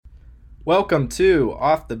Welcome to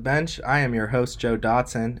Off the Bench. I am your host, Joe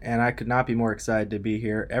Dotson, and I could not be more excited to be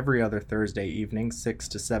here every other Thursday evening, 6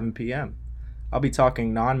 to 7 p.m. I'll be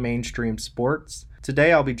talking non-mainstream sports.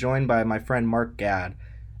 Today I'll be joined by my friend Mark Gadd,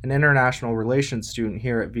 an international relations student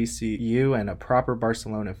here at VCU and a proper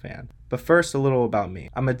Barcelona fan. But first, a little about me.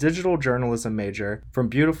 I'm a digital journalism major from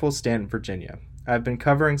beautiful Stanton, Virginia. I've been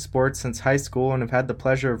covering sports since high school and have had the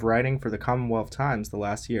pleasure of writing for the Commonwealth Times the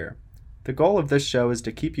last year. The goal of this show is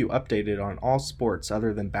to keep you updated on all sports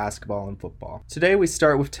other than basketball and football. Today we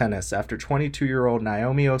start with tennis after 22-year-old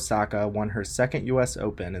Naomi Osaka won her second US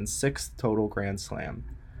Open and sixth total Grand Slam.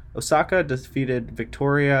 Osaka defeated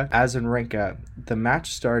Victoria Azarenka. The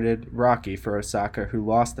match started rocky for Osaka, who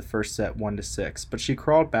lost the first set 1-6, but she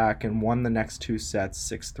crawled back and won the next two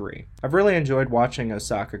sets 6-3. I've really enjoyed watching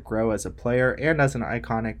Osaka grow as a player and as an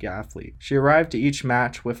iconic athlete. She arrived to each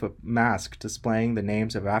match with a mask displaying the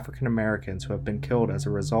names of African Americans who have been killed as a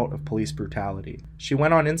result of police brutality. She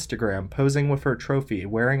went on Instagram posing with her trophy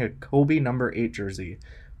wearing a Kobe number 8 jersey,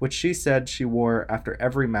 which she said she wore after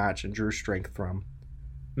every match and drew strength from.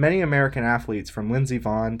 Many American athletes from Lindsey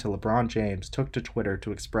Vonn to LeBron James took to Twitter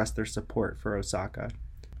to express their support for Osaka.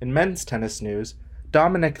 In men's tennis news,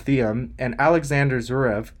 Dominic Thiem and Alexander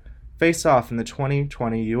Zverev face off in the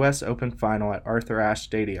 2020 U.S. Open final at Arthur Ashe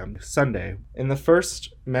Stadium Sunday in the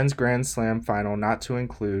first men's Grand Slam final not to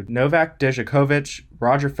include Novak Djokovic,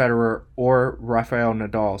 Roger Federer, or Rafael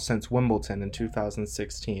Nadal since Wimbledon in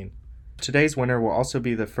 2016. Today's winner will also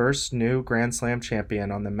be the first new Grand Slam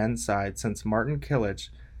champion on the men's side since Martin Cilic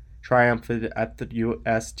triumphed at the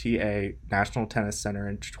USTA National Tennis Center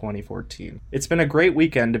in 2014. It's been a great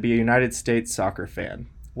weekend to be a United States soccer fan.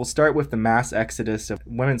 We'll start with the mass exodus of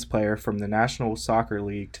women's players from the National Soccer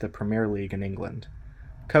League to the Premier League in England.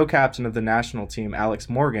 Co-captain of the national team Alex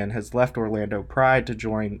Morgan has left Orlando Pride to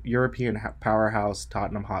join European powerhouse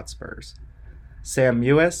Tottenham Hotspurs. Sam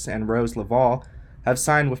Mewis and Rose Lavelle have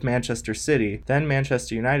signed with Manchester City, then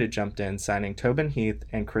Manchester United jumped in, signing Tobin Heath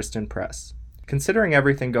and Kristen Press. Considering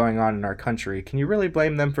everything going on in our country, can you really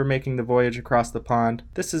blame them for making the voyage across the pond?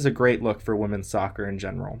 This is a great look for women's soccer in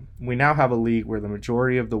general. We now have a league where the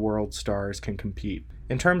majority of the world's stars can compete.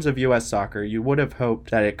 In terms of U.S. soccer, you would have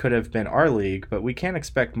hoped that it could have been our league, but we can't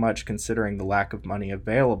expect much considering the lack of money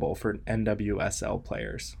available for NWSL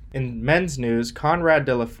players. In men's news, Conrad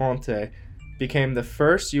de la Fonte became the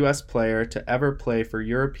first U.S. player to ever play for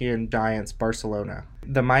European giants Barcelona.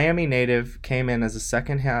 The Miami native came in as a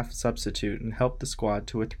second-half substitute and helped the squad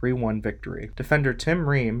to a 3-1 victory. Defender Tim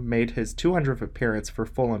Ream made his 200th appearance for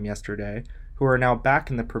Fulham yesterday, who are now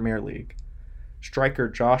back in the Premier League. Striker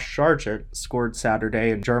Josh Sargent scored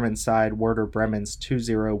Saturday in German side Werder Bremen's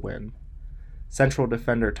 2-0 win. Central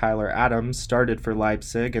defender Tyler Adams started for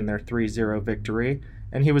Leipzig in their 3-0 victory,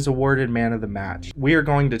 and he was awarded man of the match. We are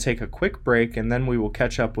going to take a quick break and then we will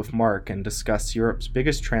catch up with Mark and discuss Europe's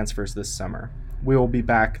biggest transfers this summer. We will be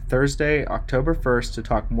back Thursday, October 1st to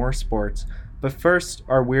talk more sports, but first,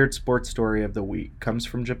 our weird sports story of the week comes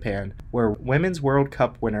from Japan, where Women's World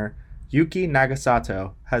Cup winner Yuki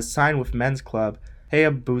Nagasato has signed with men's club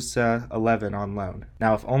Hayabusa 11 on loan.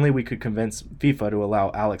 Now, if only we could convince FIFA to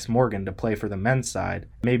allow Alex Morgan to play for the men's side,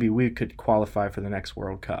 maybe we could qualify for the next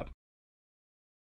World Cup.